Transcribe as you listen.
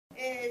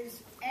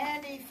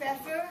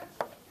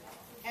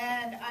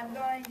I'm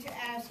going to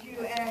ask you,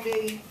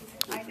 Andy,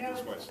 I know,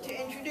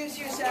 to introduce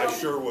yourself. I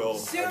sure will.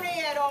 SUNY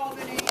at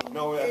Albany.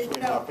 No,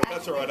 actually not, but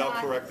that's all right. I'll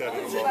correct that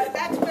in a little But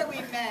that's where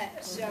we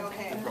met, so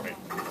hey. Right.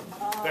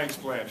 Thanks,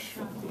 Blanche.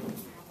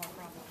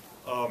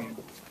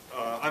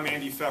 I'm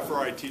Andy Pfeffer.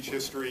 I teach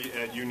history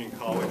at Union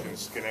College in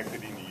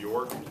Schenectady, New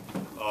York.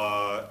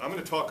 I'm going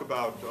to talk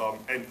about,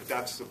 and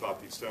that's about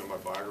the extent of my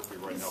biography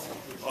right now.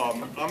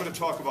 I'm going to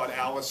talk about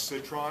Alice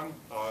Citron,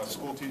 a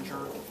school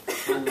teacher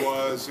who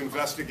was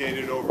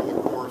investigated over the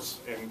course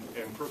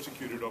and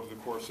persecuted over the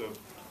course of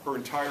her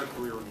entire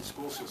career in the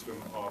school system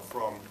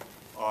from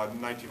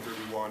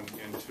 1931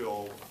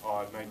 until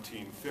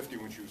 1950,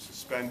 when she was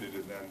suspended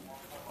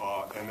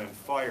and then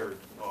fired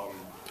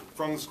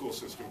from the school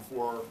system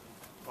for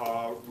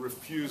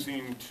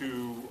refusing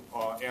to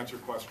answer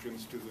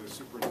questions to the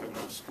superintendent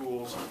of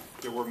schools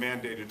that were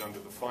mandated under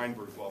the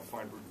Feinberg Law.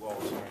 Feinberg Law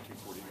was a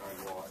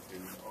 1949 law,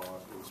 and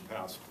it was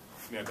passed,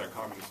 an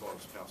anti-communist law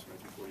was passed in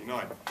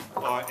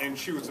 1949. And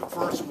she was the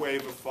first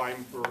wave of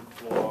Feinberg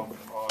Law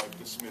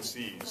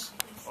dismissees,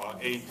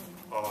 8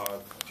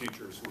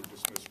 teachers who were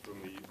dismissed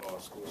from the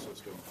school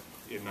system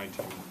in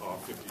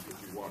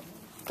 1950-51.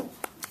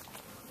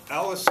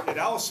 At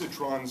Alice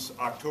Citron's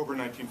October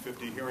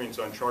 1950 hearings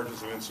on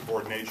charges of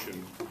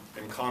insubordination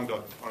and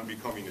conduct on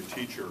becoming a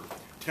teacher,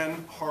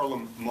 10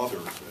 Harlem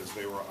mothers, as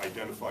they were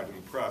identified in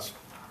the press,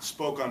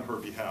 spoke on her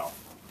behalf.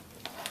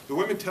 The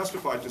women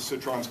testified to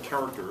Citron's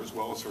character, as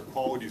well as her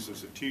qualities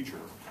as a teacher,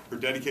 her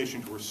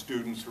dedication to her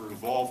students, her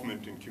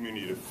involvement in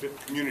community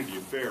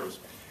affairs,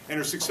 and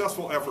her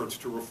successful efforts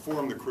to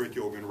reform the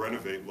curriculum and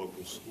renovate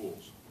local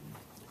schools.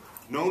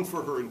 Known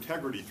for her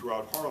integrity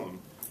throughout Harlem,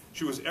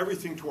 she was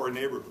everything to our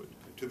neighborhood,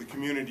 to the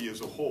community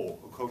as a whole,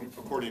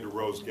 according to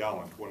Rose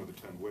Gallant, one of the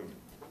 10 women.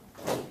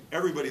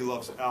 Everybody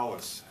loves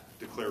Alice,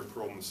 declared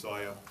Pearl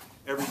Messiah.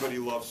 Everybody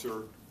loves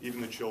her,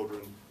 even the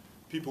children.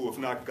 People who have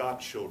not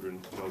got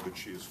children know that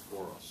she is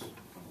for us.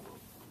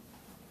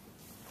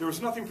 There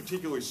was nothing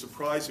particularly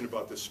surprising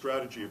about this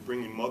strategy of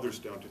bringing mothers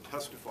down to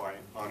testify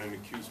on an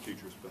accused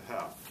teacher's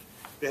behalf.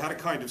 They had a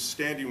kind of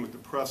standing with the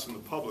press and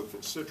the public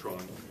that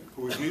Citron,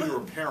 who was neither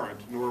a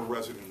parent nor a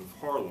resident of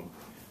Harlem,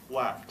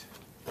 lacked.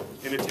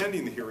 In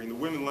attending the hearing, the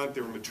women lent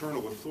their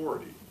maternal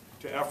authority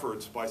to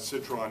efforts by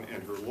Citron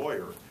and her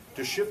lawyer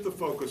to shift the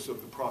focus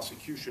of the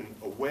prosecution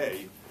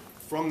away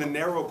from the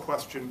narrow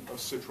question of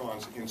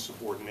Citron's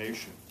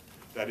insubordination,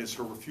 that is,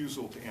 her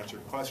refusal to answer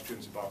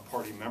questions about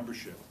party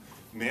membership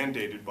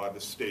mandated by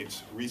the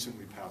state's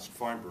recently passed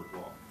Feinberg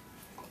Law,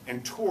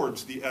 and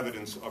towards the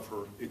evidence of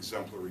her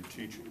exemplary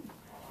teaching.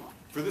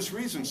 For this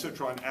reason,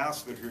 Citron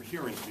asked that her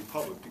hearings be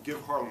public, to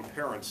give Harlem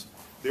parents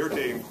their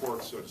day in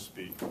court, so to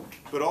speak,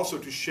 but also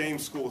to shame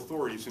school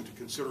authorities into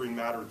considering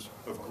matters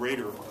of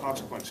greater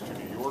consequence to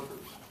New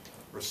Yorkers,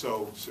 or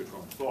so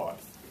Citron thought,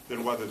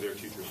 than whether their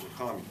teachers were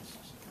communists.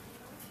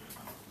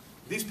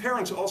 These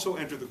parents also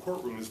entered the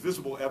courtroom as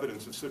visible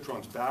evidence of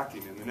Citron's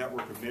backing in the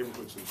network of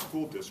neighborhoods and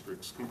school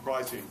districts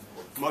comprising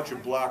much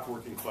of black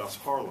working-class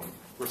Harlem,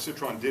 where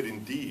Citron did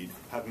indeed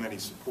have many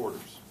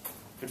supporters.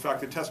 In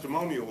fact, a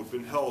testimonial had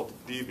been held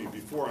the evening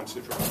before on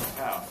Citron's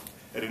behalf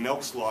at an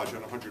Elks Lodge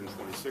on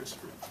 126th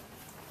Street.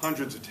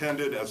 Hundreds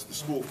attended as the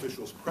school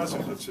officials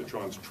present at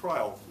Citron's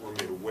trial were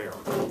made aware.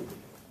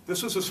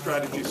 This was a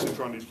strategy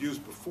Citron had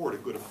used before to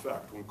good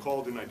effect when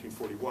called in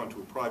 1941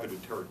 to a private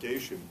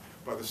interrogation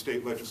by the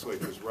state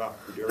legislature's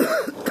Ralph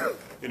Cudero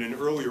in an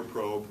earlier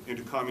probe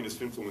into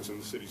communist influence in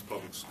the city's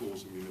public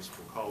schools and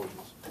municipal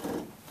colleges.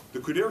 The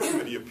Cudero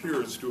Committee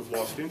appears to have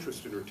lost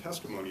interest in her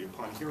testimony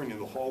upon hearing in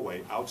the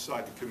hallway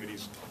outside the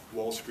committee's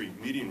Wall Street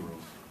meeting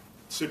room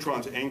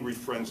Citron's angry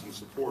friends and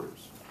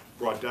supporters,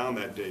 brought down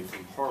that day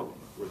from Harlem,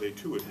 where they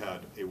too had had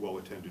a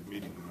well-attended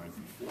meeting the night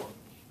before.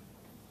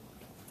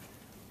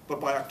 But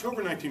by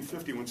October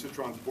 1950, when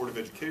Citron's Board of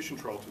Education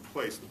trial took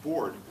place, the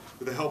board,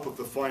 with the help of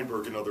the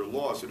Feinberg and other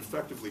laws, had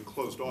effectively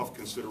closed off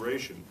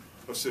consideration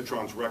of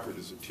Citron's record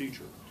as a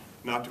teacher,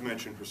 not to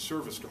mention her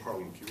service to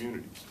Harlem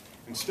communities.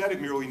 Instead,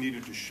 it merely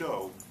needed to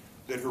show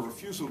that her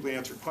refusal to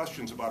answer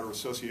questions about her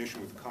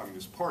association with the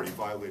Communist Party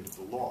violated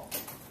the law.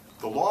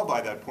 The law, by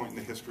that point in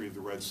the history of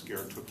the Red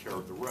Scare, took care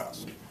of the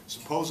rest,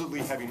 supposedly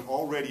having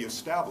already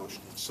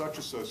established that such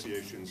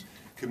associations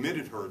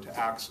committed her to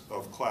acts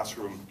of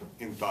classroom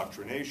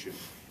indoctrination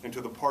and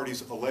to the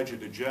party's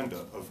alleged agenda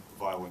of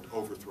violent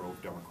overthrow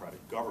of democratic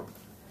government.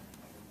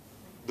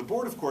 The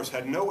board, of course,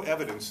 had no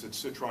evidence that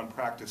Citron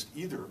practiced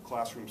either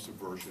classroom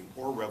subversion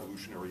or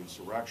revolutionary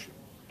insurrection.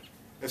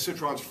 As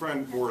Citron's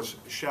friend Morris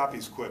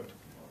Shappies quipped,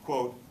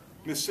 quote,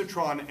 "Miss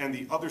Citron and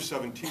the other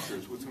 7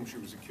 teachers with whom she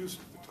was accused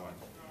at the time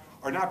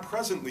are not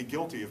presently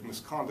guilty of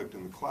misconduct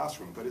in the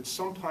classroom, but at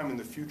some time in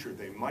the future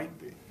they might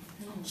be.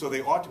 So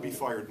they ought to be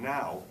fired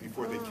now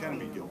before they can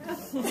be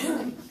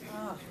guilty."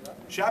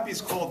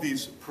 Shappies called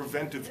these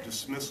preventive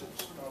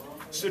dismissals.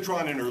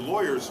 Citron and her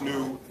lawyers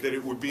knew that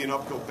it would be an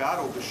uphill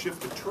battle to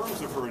shift the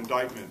terms of her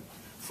indictment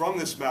from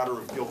this matter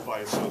of guilt by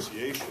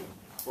association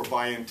or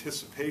by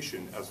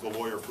anticipation, as the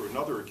lawyer for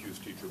another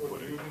accused teacher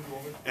put it.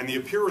 And the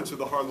appearance of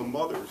the Harlem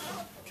Mothers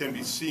can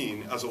be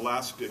seen as a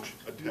last-ditch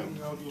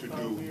attempt to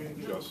do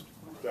just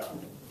that.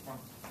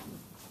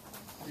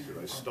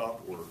 Should I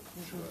stop or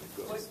should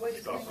I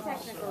go?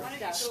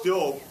 Stop.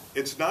 Still,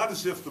 it's not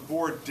as if the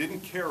board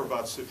didn't care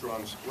about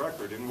Citron's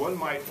record, and one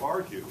might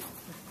argue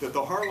that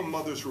the Harlem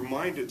Mothers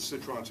reminded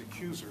Citron's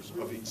accusers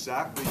of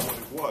exactly what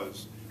it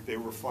was they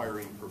were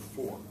firing her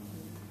for.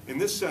 In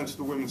this sense,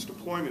 the women's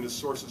deployment as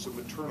sources of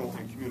maternal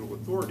and communal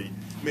authority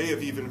may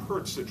have even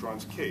hurt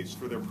Citron's case,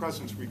 for their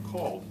presence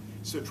recalled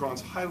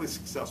Citron's highly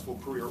successful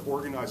career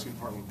organizing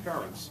Harlem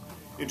parents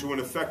into an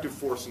effective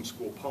force in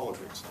school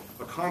politics,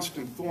 a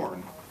constant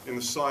thorn in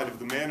the side of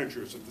the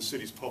managers of the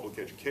city's public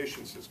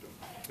education system,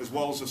 as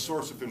well as a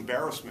source of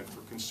embarrassment for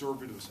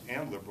conservatives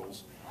and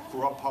liberals,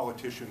 corrupt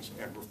politicians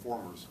and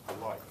reformers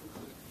alike.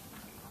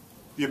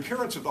 The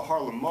appearance of the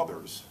Harlem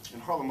Mothers,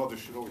 and Harlem Mothers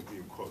should always be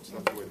in quotes,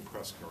 that's the way the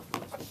press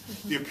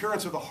characterizes it. The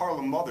appearance of the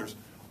Harlem Mothers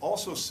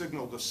also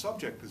signaled a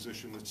subject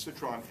position that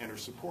Citron and her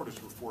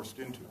supporters were forced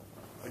into,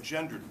 a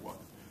gendered one,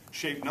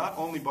 shaped not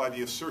only by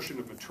the assertion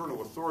of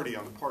maternal authority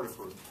on the part of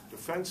her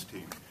defense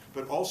team,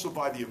 but also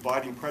by the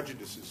abiding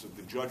prejudices of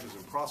the judges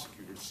and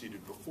prosecutors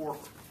seated before her,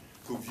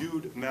 who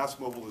viewed mass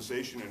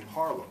mobilization in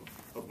Harlem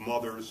of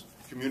mothers,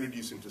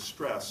 communities in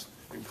distress,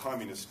 and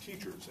communist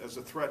teachers as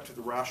a threat to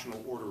the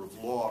rational order of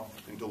law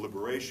and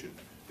deliberation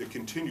that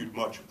continued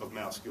much of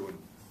masculine,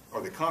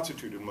 or that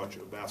constituted much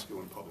of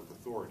masculine public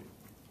authority.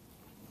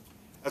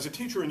 As a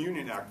teacher and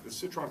union activist,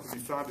 Citron could be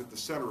found at the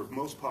center of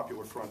most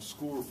popular front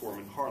school reform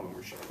in Harlem,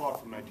 where she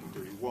taught from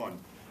 1931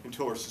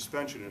 until her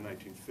suspension in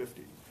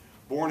 1950.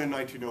 Born in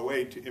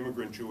 1908 to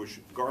immigrant Jewish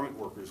garment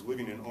workers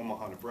living in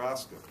Omaha,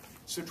 Nebraska,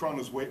 Citron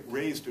was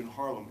raised in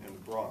Harlem and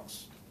the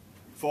Bronx.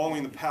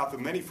 Following the path of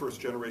many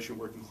first-generation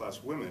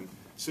working-class women,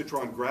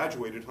 Citron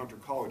graduated Hunter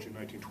College in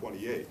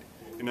 1928.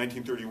 In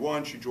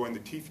 1931, she joined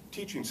the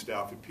teaching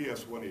staff at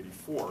PS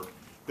 184,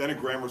 then a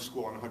grammar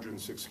school on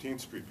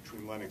 116th Street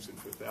between Lenox and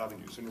Fifth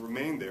Avenues, and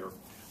remained there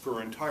for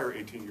her entire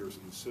 18 years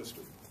in the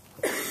system.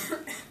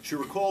 She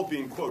recalled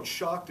being, quote,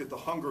 shocked at the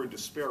hunger and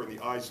despair in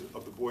the eyes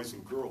of the boys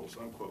and girls,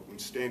 unquote, when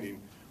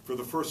standing for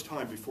the first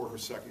time before her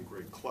second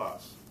grade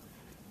class.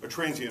 A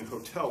transient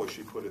hotel, as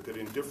she put it, that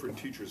indifferent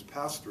teachers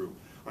passed through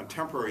on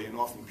temporary and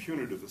often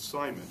punitive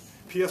assignment,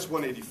 PS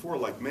 184,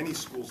 like many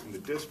schools in the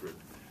district,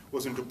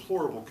 was in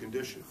deplorable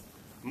condition,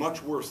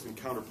 much worse than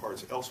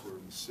counterparts elsewhere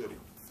in the city.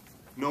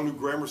 No new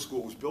grammar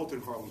school was built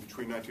in Harlem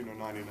between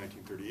 1909 and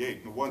 1938,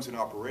 and the ones in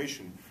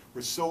operation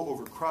were so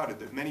overcrowded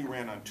that many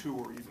ran on 2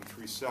 or even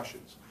 3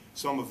 sessions,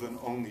 some of them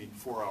only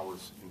 4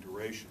 hours in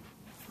duration.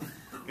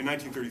 In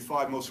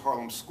 1935, most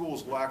Harlem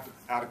schools lacked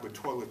adequate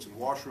toilets and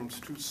washrooms,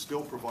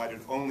 still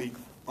provided only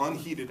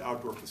unheated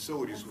outdoor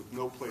facilities with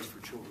no place for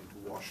children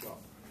to wash up.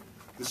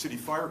 The city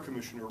fire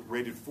commissioner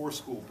rated 4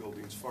 school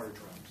buildings fire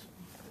traps.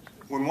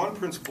 When one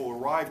principal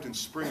arrived in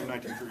spring of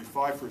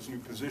 1935 for his new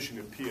position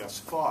at PS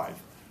 5,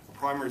 a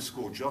primary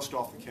school just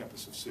off the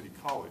campus of City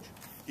College,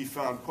 he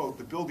found, quote,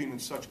 the building in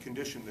such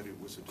condition that it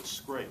was a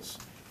disgrace.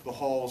 The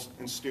halls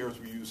and stairs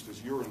were used as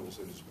urinals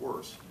at its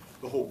worst.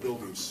 The whole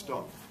building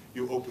stunk.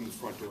 You opened the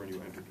front door and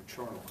you entered a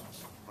charnel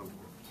house, unquote.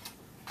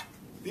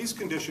 These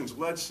conditions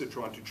led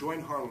Citron to join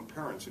Harlem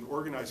parents in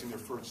organizing their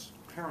first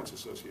Parents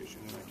Association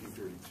in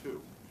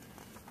 1932.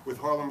 With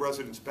Harlem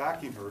residents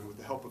backing her and with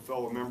the help of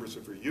fellow members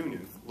of her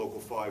union, Local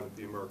 5 of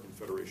the American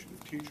Federation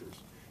of Teachers,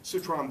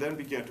 Citron then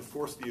began to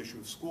force the issue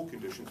of school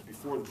conditions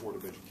before the Board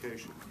of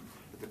Education,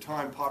 at the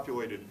time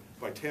populated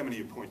by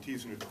Tammany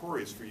appointees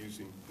notorious for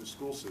using the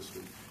school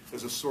system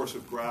as a source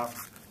of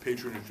graft,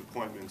 patronage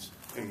appointments,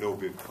 and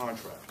no-bid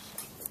contracts.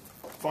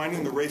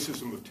 Finding the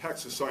racism of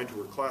texts assigned to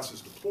her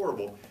classes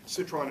deplorable,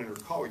 Citron and her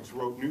colleagues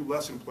wrote new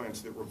lesson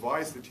plans that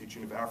revised the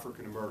teaching of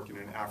African American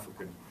and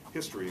African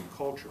history and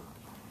culture.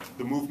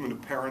 The movement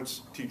of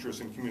parents, teachers,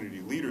 and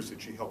community leaders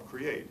that she helped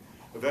create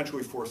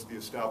eventually forced the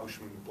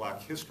establishment of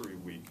Black History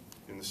Week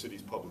in the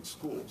city's public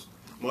schools,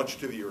 much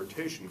to the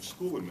irritation of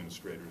school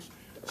administrators,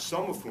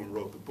 some of whom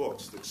wrote the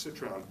books that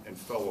Citron and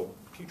fellow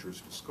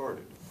teachers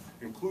discarded,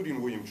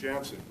 including William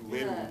Jansen, who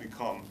later would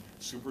become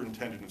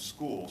superintendent of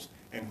schools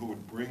and who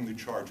would bring the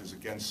charges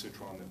against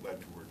Citron that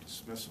led to her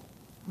dismissal.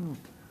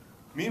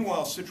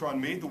 Meanwhile, Citron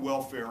made the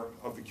welfare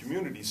of the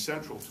community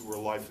central to her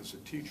life as a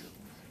teacher,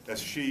 as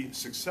she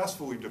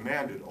successfully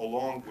demanded,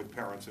 along with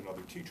parents and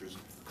other teachers,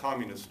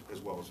 communist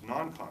as well as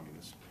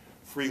non-communist,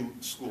 free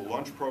school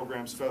lunch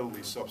programs,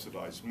 federally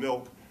subsidized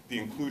milk, the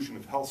inclusion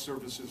of health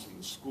services in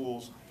the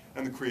schools,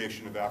 and the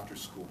creation of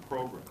after-school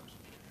programs.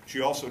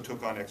 She also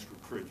took on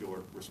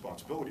extracurricular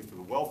responsibility for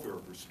the welfare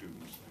of her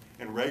students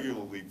and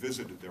regularly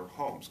visited their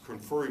homes,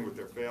 conferring with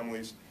their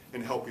families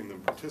and helping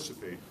them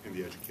participate in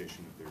the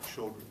education of their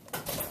children.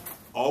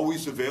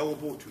 Always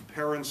available to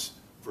parents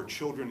for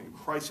children in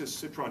crisis,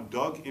 Citron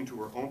dug into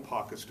her own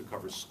pockets to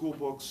cover school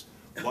books,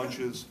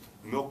 lunches,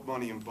 milk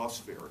money, and bus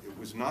fare. It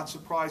was not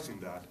surprising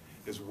that,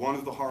 as one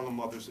of the Harlem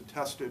Mothers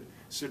attested,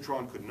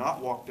 Citron could not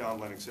walk down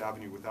Lenox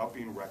Avenue without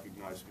being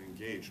recognized and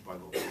engaged by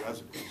local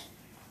residents.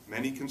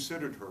 Many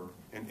considered her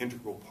an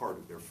integral part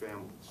of their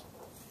families.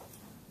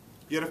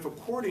 Yet if,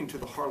 according to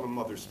the Harlem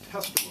Mothers'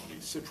 testimony,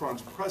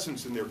 Citron's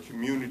presence in their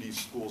communities,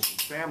 schools,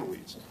 and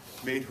families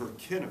made her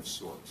kin of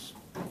sorts,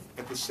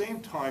 at the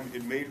same time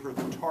it made her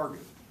the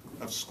target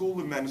of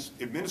school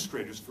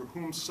administrators for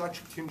whom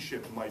such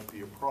kinship might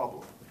be a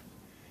problem.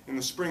 In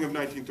the spring of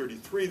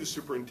 1933, the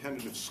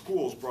superintendent of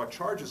schools brought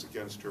charges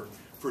against her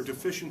for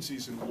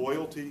deficiencies in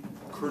loyalty,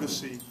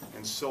 courtesy,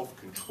 and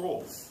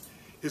self-control.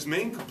 His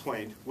main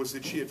complaint was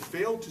that she had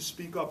failed to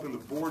speak up in the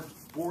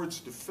board's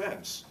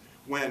defense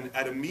when,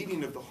 at a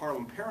meeting of the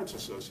Harlem Parents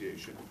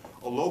Association,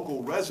 a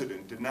local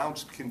resident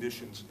denounced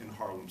conditions in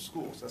Harlem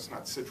schools. That's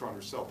not Citron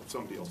herself, but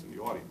somebody else in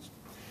the audience.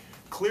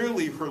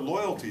 Clearly, her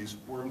loyalties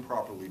were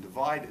improperly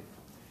divided.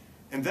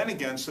 And then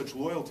again, such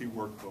loyalty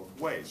worked both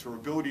ways. Her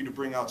ability to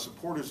bring out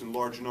supporters in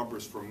large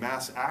numbers for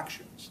mass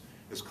actions,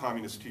 as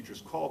communist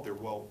teachers called their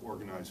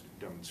well-organized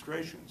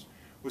demonstrations,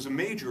 was a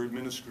major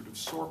administrative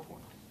sore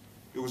point.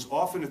 It was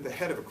often at the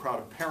head of a crowd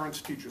of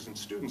parents, teachers, and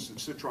students that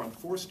Citron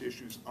forced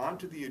issues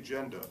onto the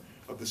agenda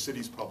of the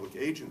city's public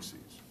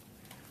agencies.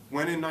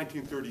 When in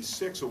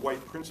 1936, a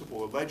white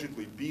principal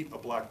allegedly beat a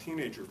black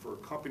teenager for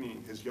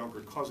accompanying his younger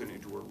cousin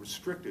into a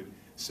restricted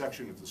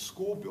section of the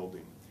school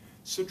building,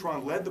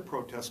 Citron led the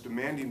protest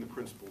demanding the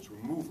principal's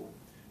removal,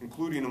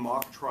 including a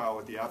mock trial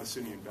at the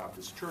Abyssinian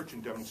Baptist Church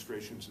and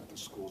demonstrations at the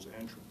school's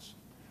entrance.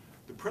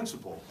 The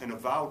principal, an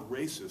avowed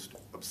racist,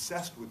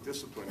 obsessed with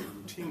discipline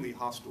and routinely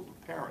hostile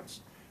to parents,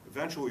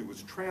 eventually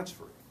was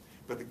transferred,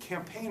 but the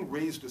campaign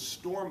raised a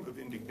storm of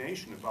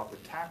indignation about the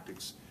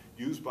tactics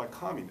used by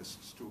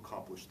communists to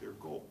accomplish their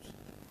goals.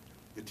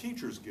 The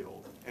Teachers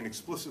Guild, an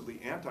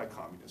explicitly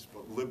anti-communist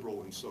but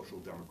liberal and social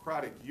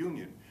democratic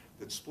union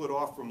that split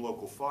off from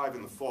Local 5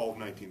 in the fall of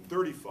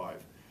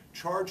 1935,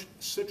 charged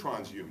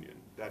Citron's union,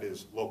 that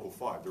is Local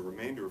 5, the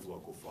remainder of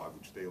Local 5,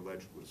 which they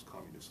alleged was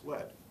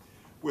communist-led,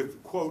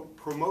 with, quote,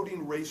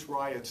 promoting race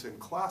riots and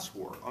class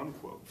war,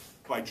 unquote,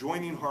 by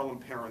joining Harlem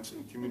parents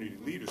and community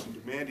leaders in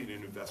demanding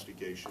an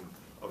investigation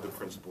of the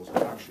principal's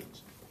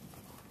actions.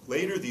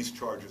 Later, these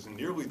charges, in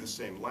nearly the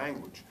same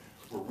language,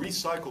 were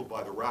recycled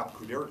by the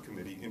Rapp-Coudert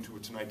Committee into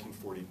its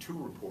 1942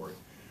 report,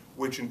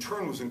 which in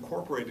turn was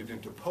incorporated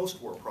into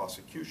post-war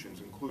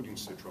prosecutions, including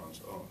Citron's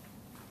own.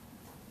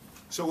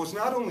 So it was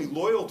not only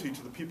loyalty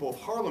to the people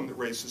of Harlem that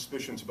raised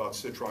suspicions about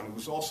Citron, it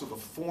was also the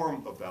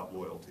form of that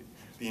loyalty,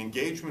 the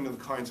engagement in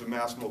the kinds of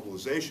mass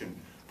mobilization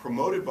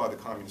promoted by the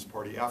Communist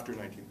Party after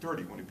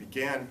 1930, when it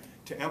began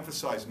to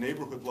emphasize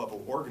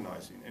neighborhood-level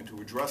organizing and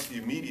to address the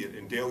immediate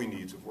and daily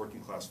needs of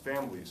working-class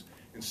families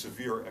in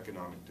severe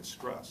economic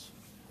distress.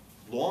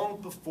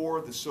 Long before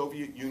the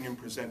Soviet Union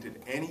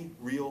presented any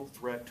real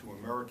threat to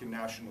American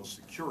national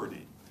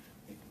security,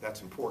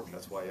 that's important,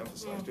 that's why I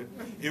emphasized it,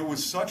 it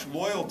was such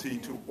loyalty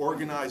to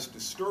organized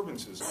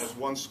disturbances, as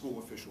one school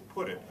official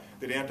put it,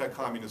 that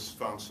anti-communists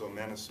found so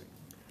menacing.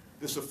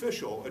 This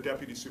official, a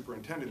deputy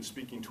superintendent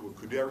speaking to a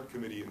Coudert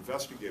Committee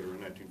investigator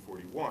in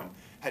 1941,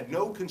 had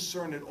no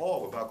concern at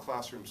all about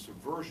classroom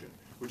subversion,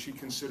 which he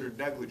considered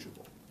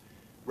negligible.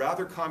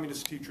 Rather,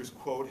 communist teachers,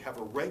 quote, have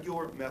a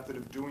regular method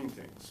of doing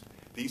things.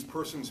 These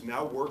persons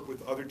now work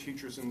with other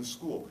teachers in the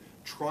school,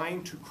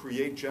 trying to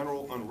create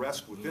general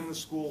unrest within the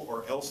school,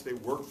 or else they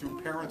work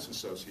through parents'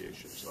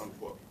 associations,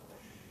 unquote.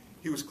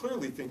 He was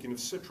clearly thinking of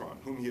Citron,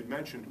 whom he had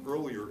mentioned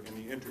earlier in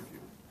the interview.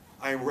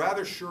 I am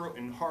rather sure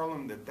in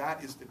Harlem that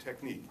that is the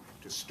technique,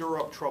 to stir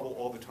up trouble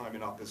all the time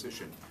in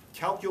opposition,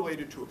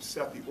 calculated to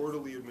upset the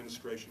orderly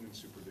administration and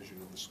supervision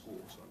of the schools,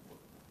 unquote.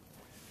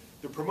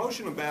 The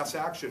promotion of mass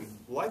action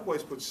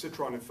likewise puts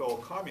Citron and fellow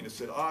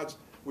communists at odds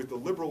with the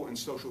liberal and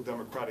social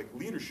democratic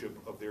leadership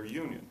of their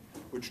union,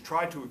 which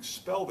tried to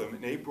expel them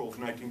in April of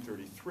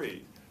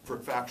 1933 for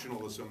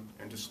factionalism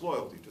and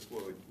disloyalty.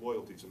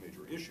 Disloyalty is a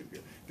major issue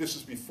here. This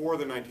is before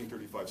the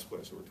 1935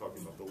 split, so we're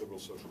talking about the liberal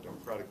social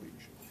democratic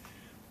leadership.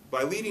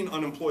 By leading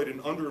unemployed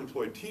and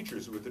underemployed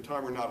teachers, who at the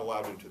time were not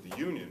allowed into the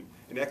union,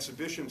 in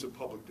exhibitions of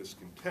public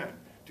discontent,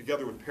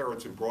 together with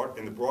parents in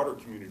the broader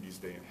communities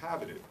they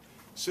inhabited,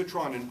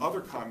 Citron and other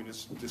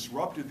communists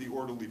disrupted the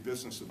orderly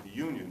business of the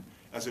union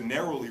as a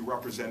narrowly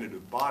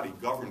representative body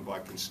governed by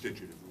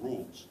constitutive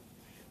rules.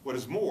 What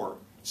is more,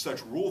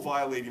 such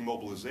rule-violating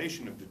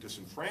mobilization of the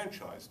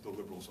disenfranchised, the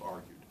liberals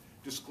argued,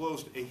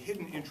 disclosed a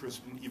hidden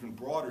interest in even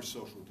broader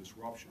social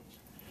disruptions.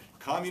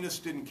 Communists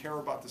didn't care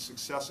about the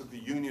success of the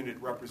union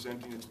at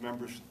representing its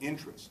members'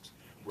 interests.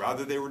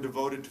 Rather, they were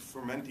devoted to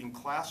fomenting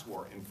class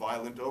war and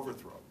violent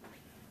overthrow.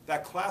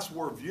 That class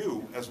war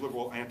view, as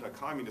liberal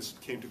anti-communists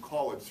came to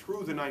call it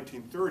through the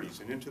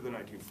 1930s and into the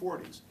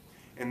 1940s,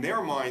 in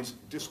their minds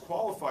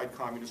disqualified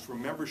communists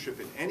from membership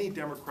in any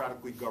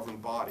democratically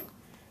governed body,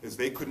 as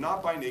they could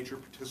not by nature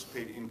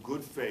participate in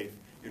good faith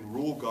in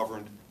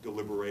rule-governed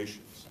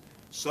deliberations.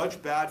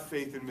 Such bad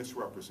faith and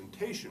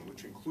misrepresentation,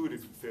 which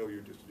included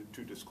failure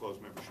to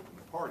disclose membership in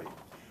the party,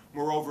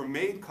 moreover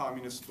made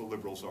communists, the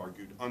liberals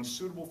argued,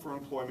 unsuitable for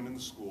employment in the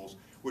schools,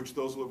 which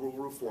those liberal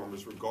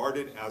reformers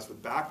regarded as the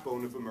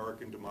backbone of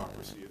American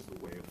democracy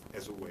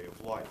as a way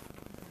of life.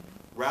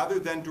 Rather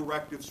than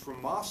directives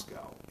from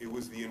Moscow, it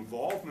was the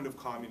involvement of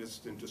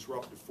communists in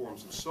disruptive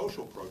forms of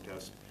social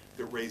protest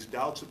that raised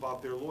doubts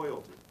about their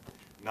loyalty,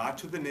 not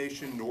to the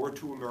nation nor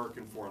to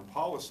American foreign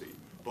policy,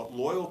 but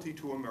loyalty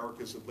to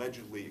America's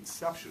allegedly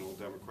exceptional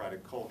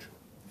democratic culture.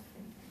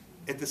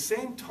 At the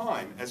same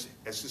time, as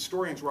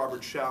historians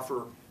Robert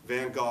Schaffer,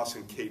 Van Goss,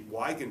 and Kate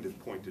Weigand have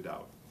pointed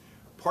out,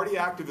 party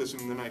activism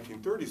in the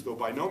 1930s, though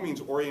by no means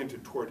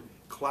oriented toward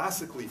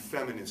classically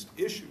feminist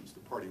issues,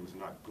 the party was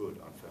not good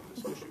on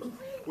feminist issues,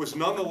 was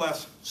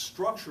nonetheless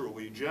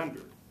structurally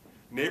gendered.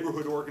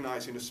 Neighborhood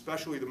organizing,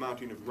 especially the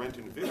mounting of rent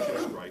and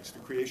eviction strikes, the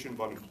creation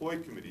of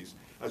unemployed committees,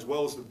 as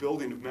well as the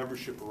building of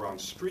membership around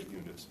street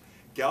units,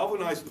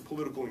 galvanized the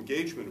political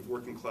engagement of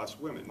working class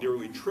women,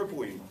 nearly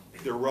tripling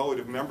their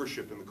relative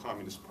membership in the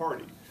Communist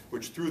Party,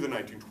 which through the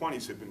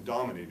 1920s had been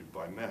dominated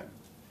by men.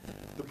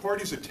 The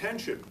party's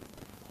attention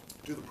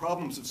to the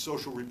problems of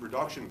social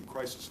reproduction and the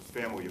crisis of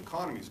family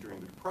economies during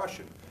the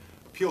Depression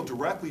appealed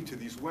directly to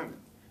these women,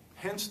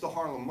 hence the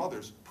Harlem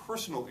Mothers'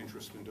 personal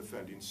interest in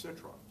defending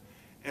Citron,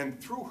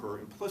 and through her,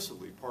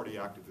 implicitly, party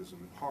activism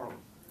in Harlem,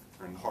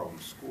 or in Harlem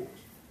schools.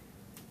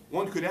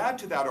 One could add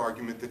to that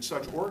argument that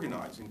such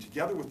organizing,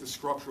 together with the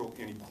structural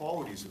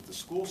inequalities of the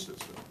school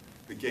system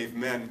that gave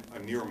men a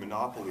near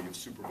monopoly of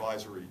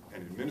supervisory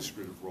and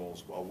administrative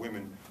roles while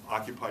women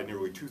occupied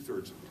nearly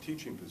 2/3 of the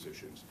teaching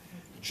positions,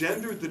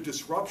 gendered the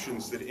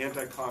disruptions that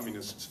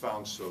anti-communists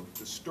found so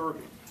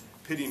disturbing,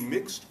 pitting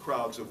mixed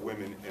crowds of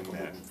women and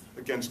men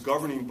against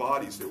governing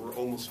bodies that were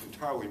almost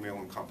entirely male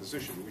in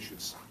composition.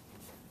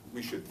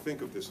 We should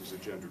think of this as a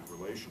gendered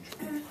relationship.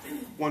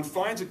 One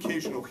finds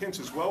occasional hints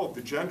as well of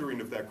the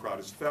gendering of that crowd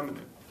as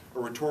feminine, a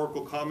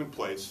rhetorical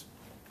commonplace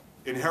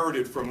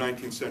inherited from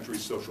 19th century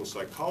social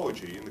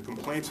psychology and the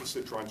complaints of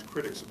Citron's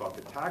critics about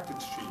the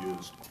tactics she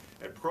used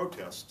at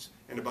protests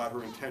and about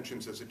her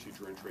intentions as a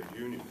teacher and trade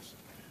unionist.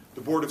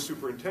 The Board of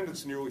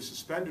Superintendents nearly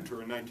suspended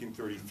her in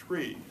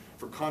 1933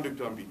 for conduct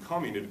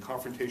unbecoming at a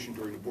confrontation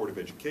during a Board of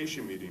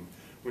Education meeting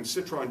when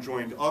Citron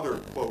joined other,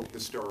 quote,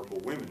 hysterical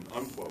women,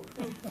 unquote,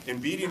 in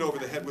beating over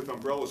the head with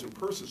umbrellas and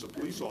purses a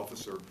police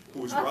officer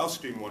who was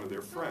rousting one of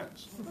their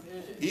friends.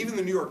 Even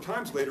the New York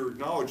Times later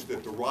acknowledged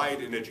that the riot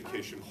in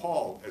Education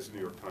Hall, as the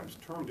New York Times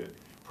termed it,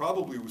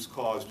 probably was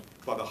caused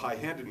by the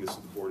high-handedness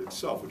of the board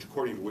itself, which,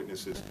 according to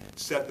witnesses,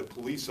 set the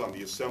police on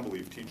the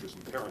assembly of teachers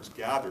and parents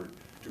gathered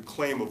to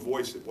claim a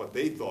voice at what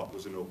they thought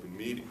was an open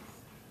meeting.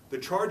 The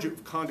charge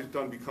of conduct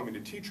unbecoming a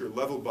teacher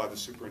leveled by the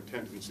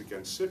superintendents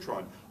against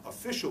Citron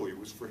officially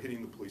was for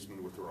hitting the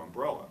policeman with her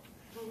umbrella.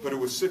 But it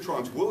was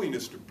Citron's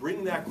willingness to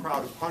bring that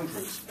crowd of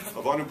hundreds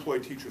of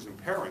unemployed teachers and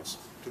parents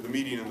to the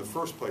meeting in the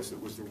first place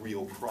that was the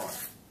real crime.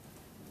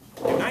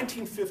 In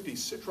 1950,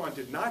 Citron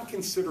did not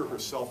consider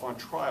herself on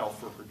trial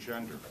for her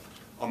gender.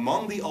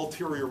 Among the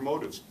ulterior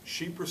motives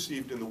she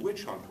perceived in the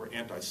witch hunt were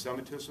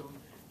anti-Semitism,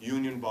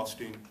 union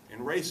busting,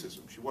 and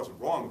racism. She wasn't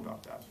wrong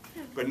about that,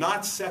 but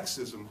not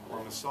sexism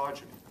or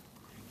misogyny.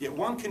 Yet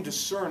one can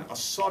discern a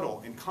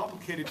subtle and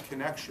complicated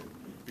connection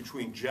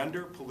between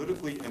gender,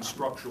 politically and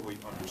structurally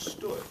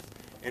understood,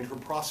 and her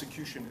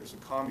prosecution as a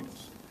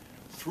communist.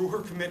 Through her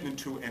commitment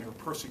to, and her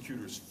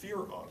persecutors' fear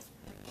of,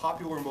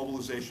 popular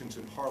mobilizations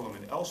in Harlem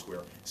and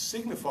elsewhere,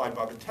 signified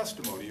by the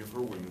testimony of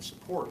her women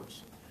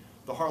supporters.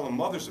 The Harlem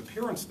Mothers'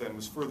 appearance then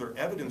was further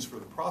evidence for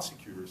the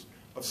prosecutors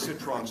of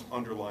Citron's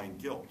underlying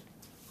guilt.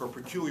 Her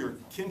peculiar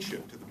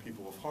kinship to the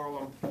people of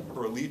Harlem,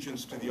 her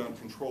allegiance to the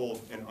uncontrolled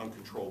and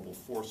uncontrollable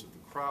force of the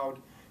crowd,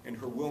 and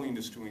her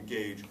willingness to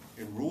engage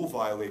in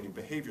rule-violating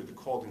behavior that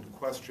called into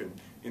question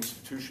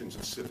institutions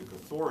of civic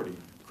authority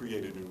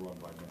created and run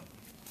by men.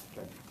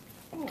 Thank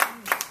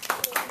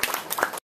you.